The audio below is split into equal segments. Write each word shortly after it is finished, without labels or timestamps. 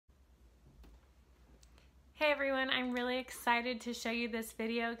Hey everyone, I'm really excited to show you this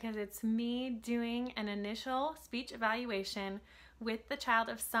video because it's me doing an initial speech evaluation with the child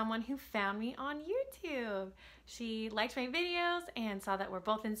of someone who found me on YouTube. She liked my videos and saw that we're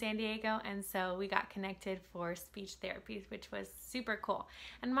both in San Diego, and so we got connected for speech therapy, which was super cool.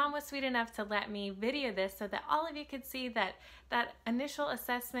 And Mom was sweet enough to let me video this so that all of you could see that that initial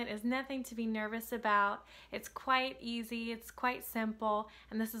assessment is nothing to be nervous about. It's quite easy, it's quite simple,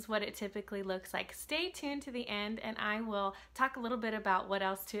 and this is what it typically looks like. Stay tuned to the end and I will talk a little bit about what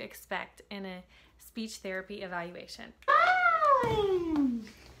else to expect in a speech therapy evaluation.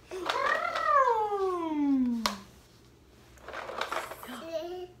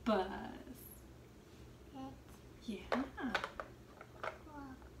 Buzz. Yeah.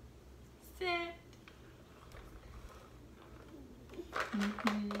 Sit.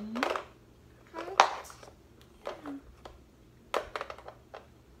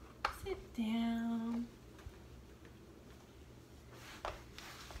 Sit down.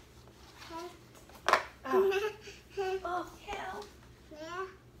 Oh, help.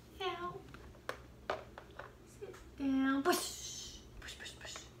 Help. Sit down. Push. Push, push,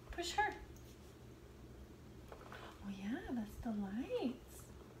 push. Push her. Oh yeah, that's the lights.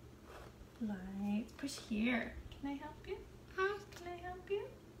 Lights. Push here. Can I help you? Can I help you?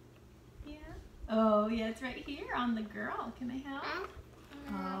 Yeah. Oh yeah, it's right here on the girl. Can I help?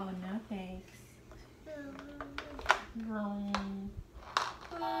 Oh, no thanks. Push.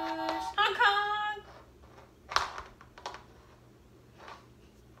 Hong Kong.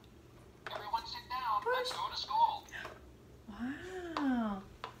 Everyone sit down. Let's go to school. Wow.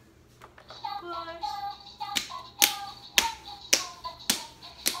 Push.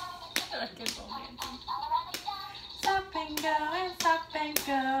 I like good ball dancing. Stop and go and stop and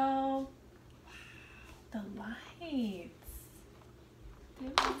go. The lights.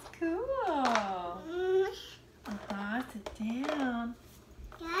 This is cool. Sit down.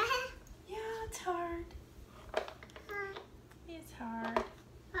 Yeah, it's hard. It's hard.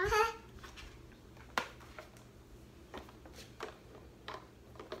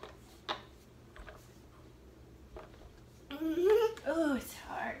 Oh, it's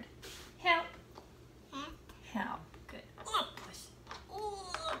hard. Help. Help. Good. Oh, push.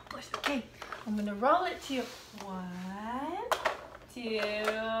 Push. Okay, I'm gonna roll it to you. 1, 2,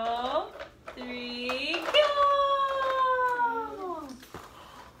 3, go!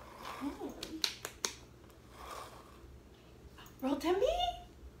 Roll to me.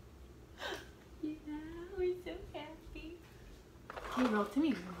 Yeah, we're so happy. Okay, roll to me.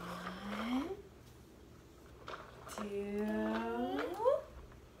 1, 2,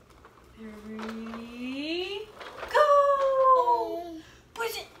 3, go!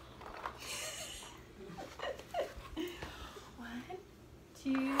 Push it. 1,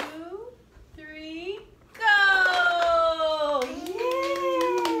 2, 3, go!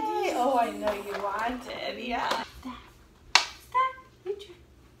 Yay! Oh, I know you wanted. Yeah. Stop. You try.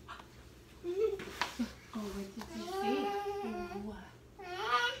 Oh, what did you see? What?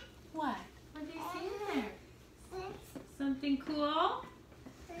 What? What did you see in there? Something cool?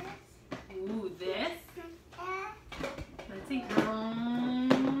 Ooh, this? Let's see. Crash!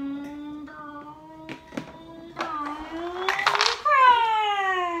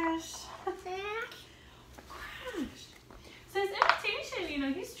 Crash. So his imitation, you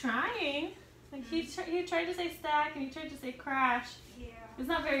know, he's trying. Like he tried to say stack and he tried to say crash. Yeah. It's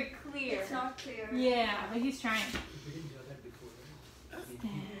not very clear. It's not clear. Yeah, but he's trying. We didn't know that before, right?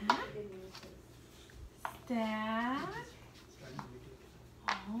 Stack. Stack.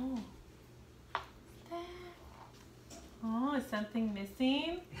 Oh. Stack. Oh, is something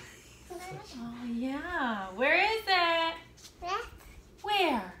missing? Oh, yeah. Where is it?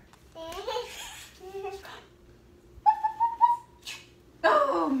 Where?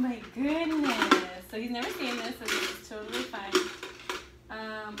 Oh, my goodness. So he's never seen this, so this is totally fine.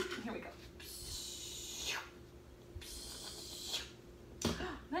 Here we go.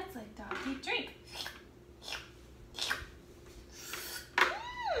 Let's let doggy drink.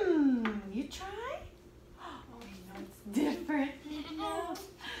 You try? Oh, I know it's different.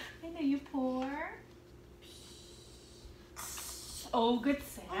 I know you pour. Oh, good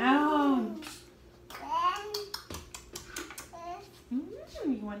sound.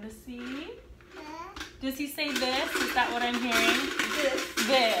 You want to see? Does he say this? Is that what I'm hearing?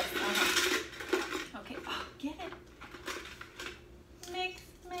 This. Okay. Oh, get it. Mix,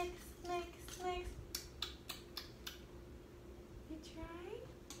 mix, mix, mix. You try?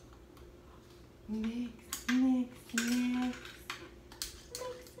 Mix, mix, mix.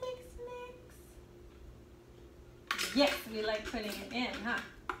 Mix, mix, mix. Yes, we like putting it in, huh?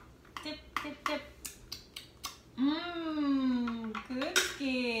 Dip, dip, dip.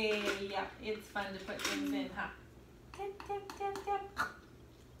 it's fun to put things in, huh? Tip, tip, tip, tip.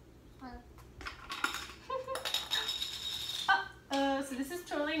 So this is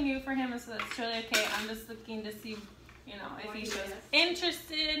totally new for him, so that's totally okay. I'm just looking to see, you know, if he shows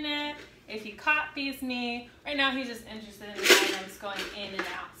interest in it, if he copies me. Right now he's just interested in the items going in and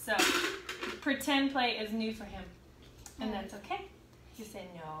out. So pretend play is new for him, and that's okay. You say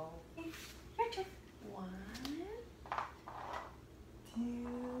no. Okay, your turn. 1, 2,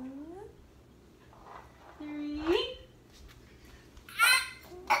 3.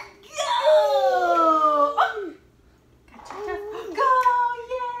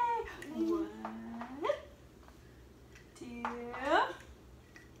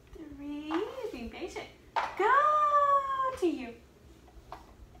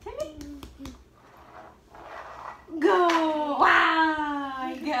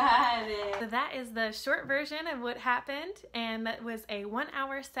 So that is the short version of what happened, and that was a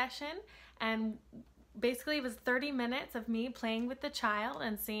 1-hour session, and basically it was 30 minutes of me playing with the child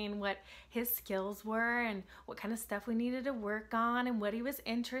and seeing what his skills were and what kind of stuff we needed to work on and what he was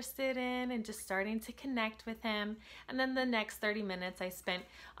interested in, and just starting to connect with him. And then the next 30 minutes I spent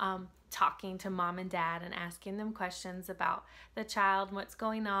talking to mom and dad and asking them questions about the child and what's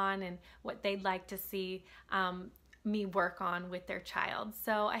going on and what they'd like to see me work on with their child.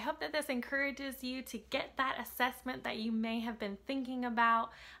 So I hope that this encourages you to get that assessment that you may have been thinking about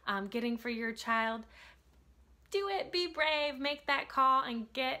getting for your child. Do it, be brave, make that call and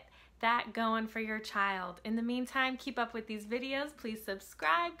get that going for your child. In the meantime, keep up with these videos. Please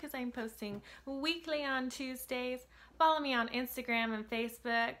subscribe because I'm posting weekly on Tuesdays. Follow me on Instagram and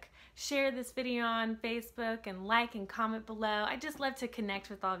Facebook. Share this video on Facebook and like and comment below. I just love to connect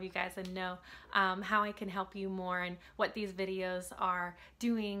with all of you guys and know how I can help you more and what these videos are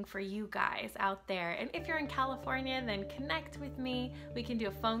doing for you guys out there. And if you're in California, then connect with me. We can do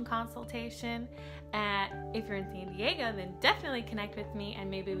a phone consultation. If you're in San Diego, then definitely connect with me and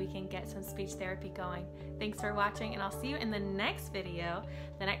maybe we can get some speech therapy going. Thanks for watching, and I'll see you in the next video.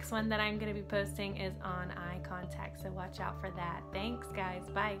 The next one that I'm going to be posting is on eye contact, so watch out for that. Thanks, guys.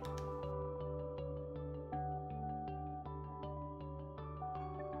 Bye.